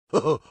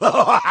Alright,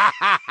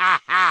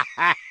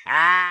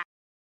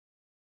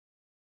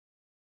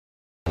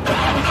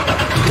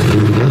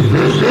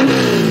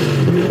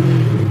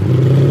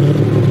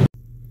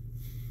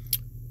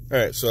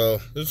 so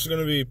this is going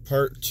to be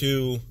part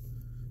 2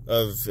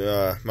 of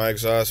my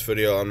exhaust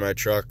video on my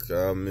truck.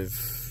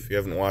 If you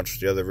haven't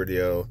watched the other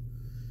video,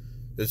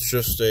 it's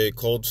just a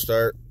cold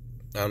start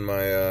on my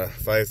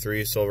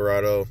 5.3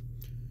 Silverado.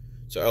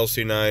 It's a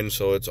lc9,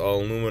 so it's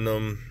all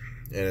aluminum,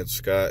 and it's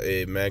got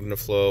a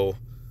magnaflow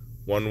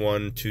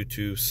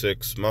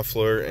 11226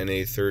 muffler and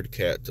a third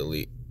cat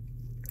delete.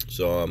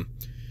 So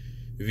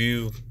if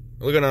you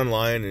looking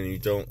online and you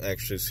don't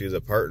actually see the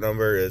part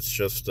number, it's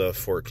just a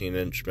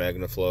 14-inch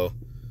magnaflow,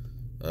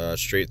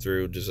 straight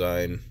through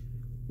design.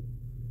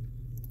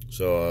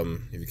 So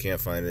if you can't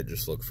find it,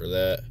 just look for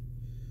that.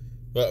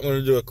 But I'm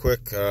going to do a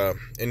quick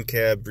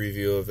in-cab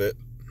review of it.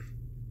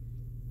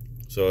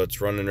 So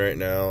it's running right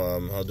now.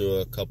 I'll do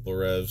a couple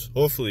revs.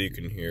 Hopefully you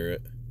can hear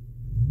it.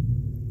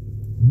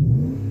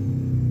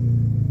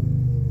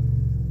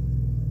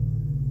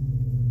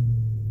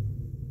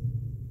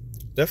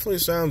 Definitely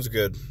sounds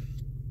good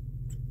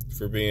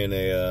for being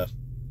a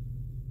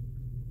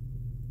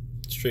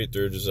straight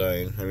through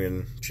design. I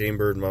mean,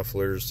 chambered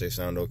mufflers, they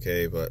sound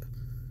okay, but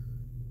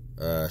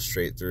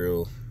straight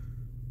through,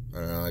 I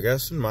don't know, I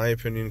guess in my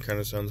opinion kind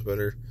of sounds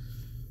better.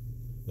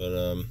 But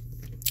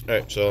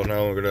alright, so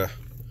now we're gonna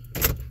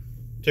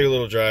take a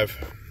little drive.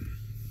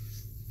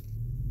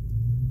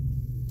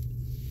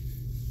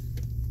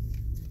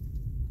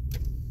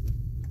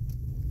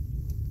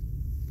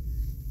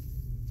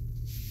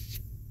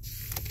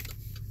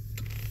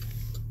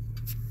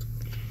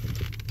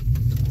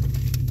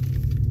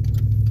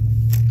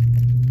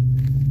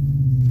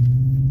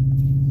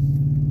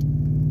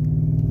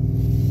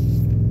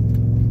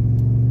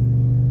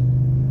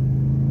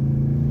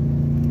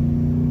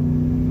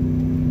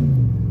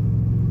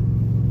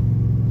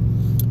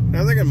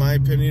 I think in my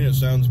opinion it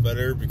sounds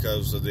better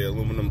because of the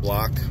aluminum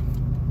block.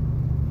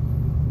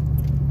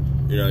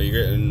 You know,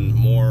 you're getting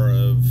more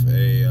of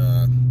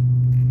a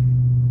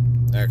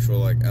actual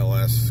like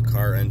LS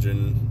car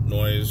engine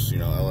noise, you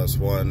know,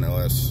 LS1,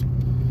 LS,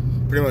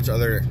 pretty much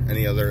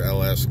any other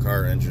LS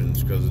car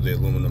engines because of the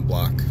aluminum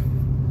block.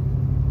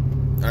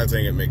 I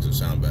think it makes it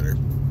sound better.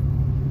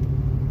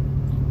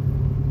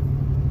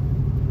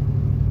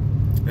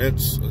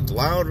 It's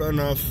loud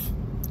enough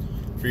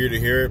for you to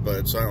hear it, but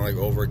it's not like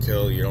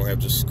overkill. You don't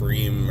have to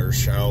scream or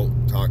shout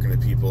talking to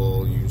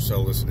people. You can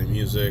still listen to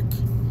music,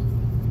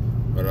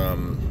 but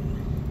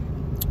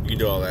you can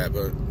do all that.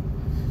 But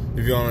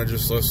if you want to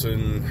just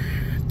listen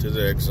to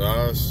the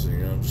exhaust, you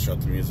know, just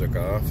shut the music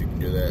off, you can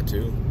do that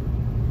too.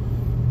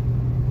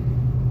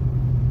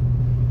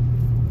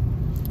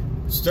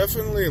 It's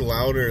definitely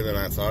louder than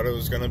I thought it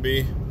was gonna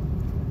be.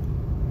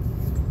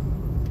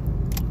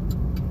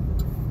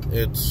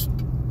 It's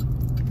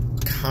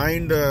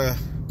kinda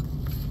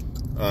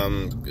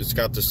it's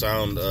got the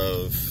sound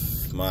of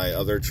my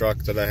other truck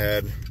that I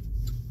had.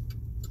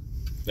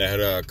 That had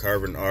a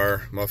carbon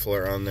R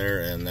muffler on there,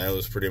 and that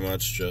was pretty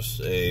much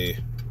just a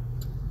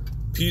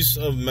piece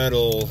of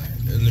metal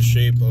in the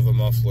shape of a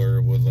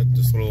muffler with like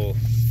this little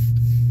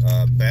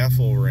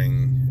baffle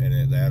ring in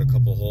it that had a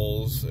couple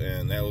holes,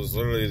 and that was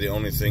literally the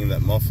only thing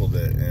that muffled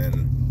it.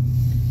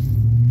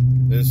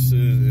 And this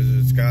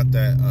is, it's got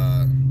that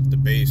the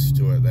bass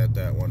to it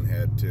that one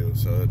had too,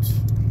 so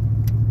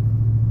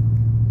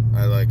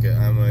I like it.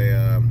 I'm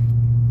a,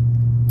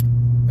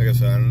 like I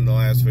said in the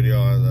last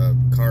video, the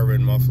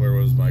carbon muffler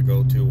was my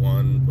go-to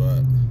one,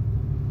 but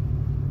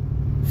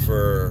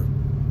for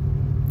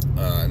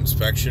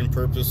inspection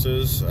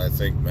purposes, I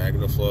think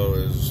magnaflow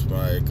is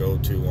my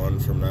go-to one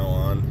from now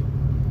on.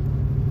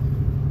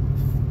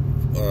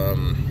 I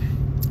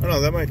don't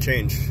know, that might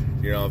change.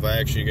 You know, if I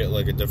actually get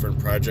like a different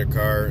project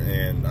car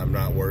and I'm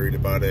not worried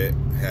about it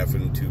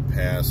having to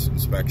pass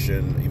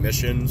inspection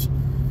emissions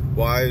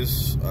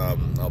wise,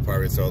 I'll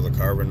probably throw the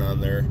carbon on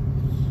there.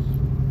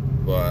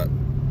 But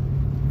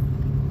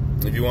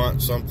if you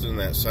want something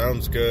that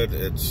sounds good,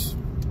 it's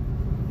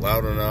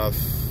loud enough,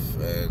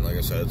 and like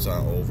I said, it's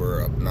not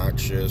over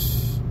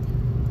obnoxious,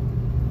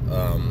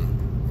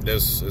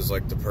 this is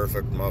like the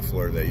perfect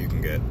muffler that you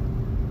can get.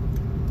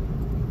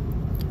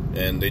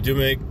 And they do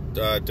make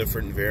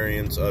different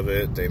variants of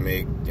it. They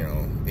make, you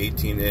know,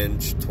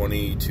 18-inch,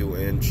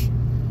 22-inch,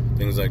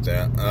 things like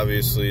that.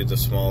 Obviously, the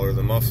smaller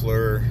the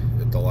muffler,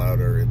 the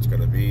louder it's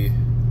gonna be.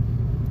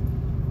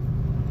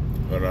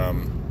 But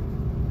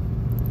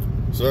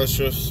so that's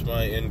just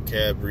my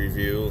in-cab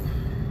review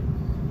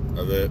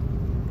of it.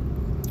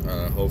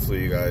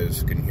 Hopefully you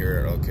guys can hear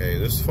it okay.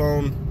 This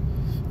phone,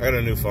 I got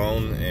a new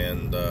phone,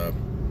 and the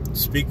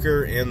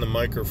speaker and the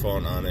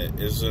microphone on it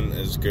isn't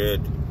as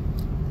good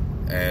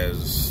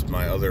as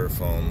my other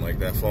phone. Like,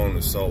 that phone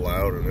is so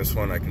loud, and this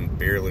one I can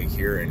barely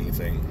hear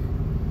anything,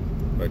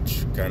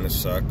 which kind of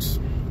sucks.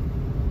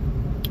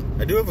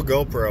 I do have a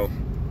GoPro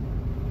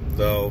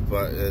though,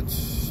 but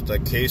it's the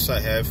case I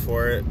have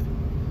for it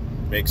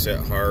makes it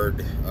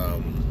hard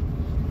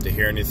to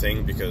hear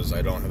anything because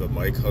I don't have a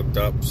mic hooked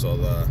up, so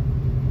the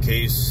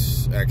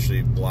case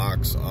actually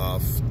blocks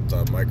off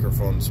the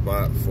microphone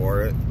spot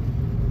for it,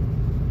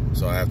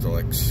 so I have to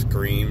like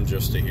scream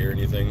just to hear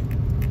anything.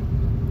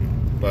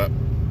 But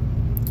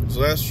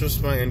so that's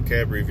just my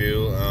in-cab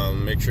review.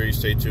 Make sure you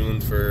stay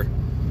tuned for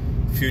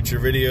future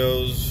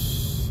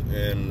videos,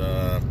 and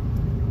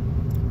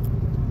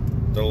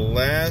the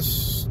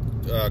last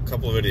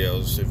couple of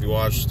videos, if you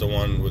watch the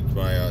one with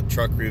my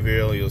truck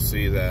reveal, you'll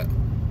see that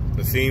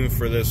the theme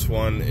for this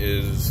one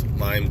is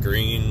lime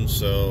green,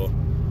 so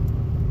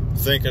I'm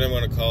thinking I'm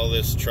going to call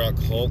this truck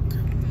Hulk.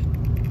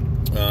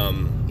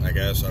 I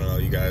guess, I don't know,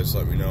 you guys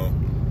let me know.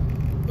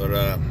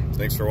 But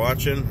thanks for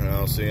watching, and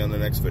I'll see you on the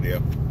next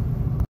video.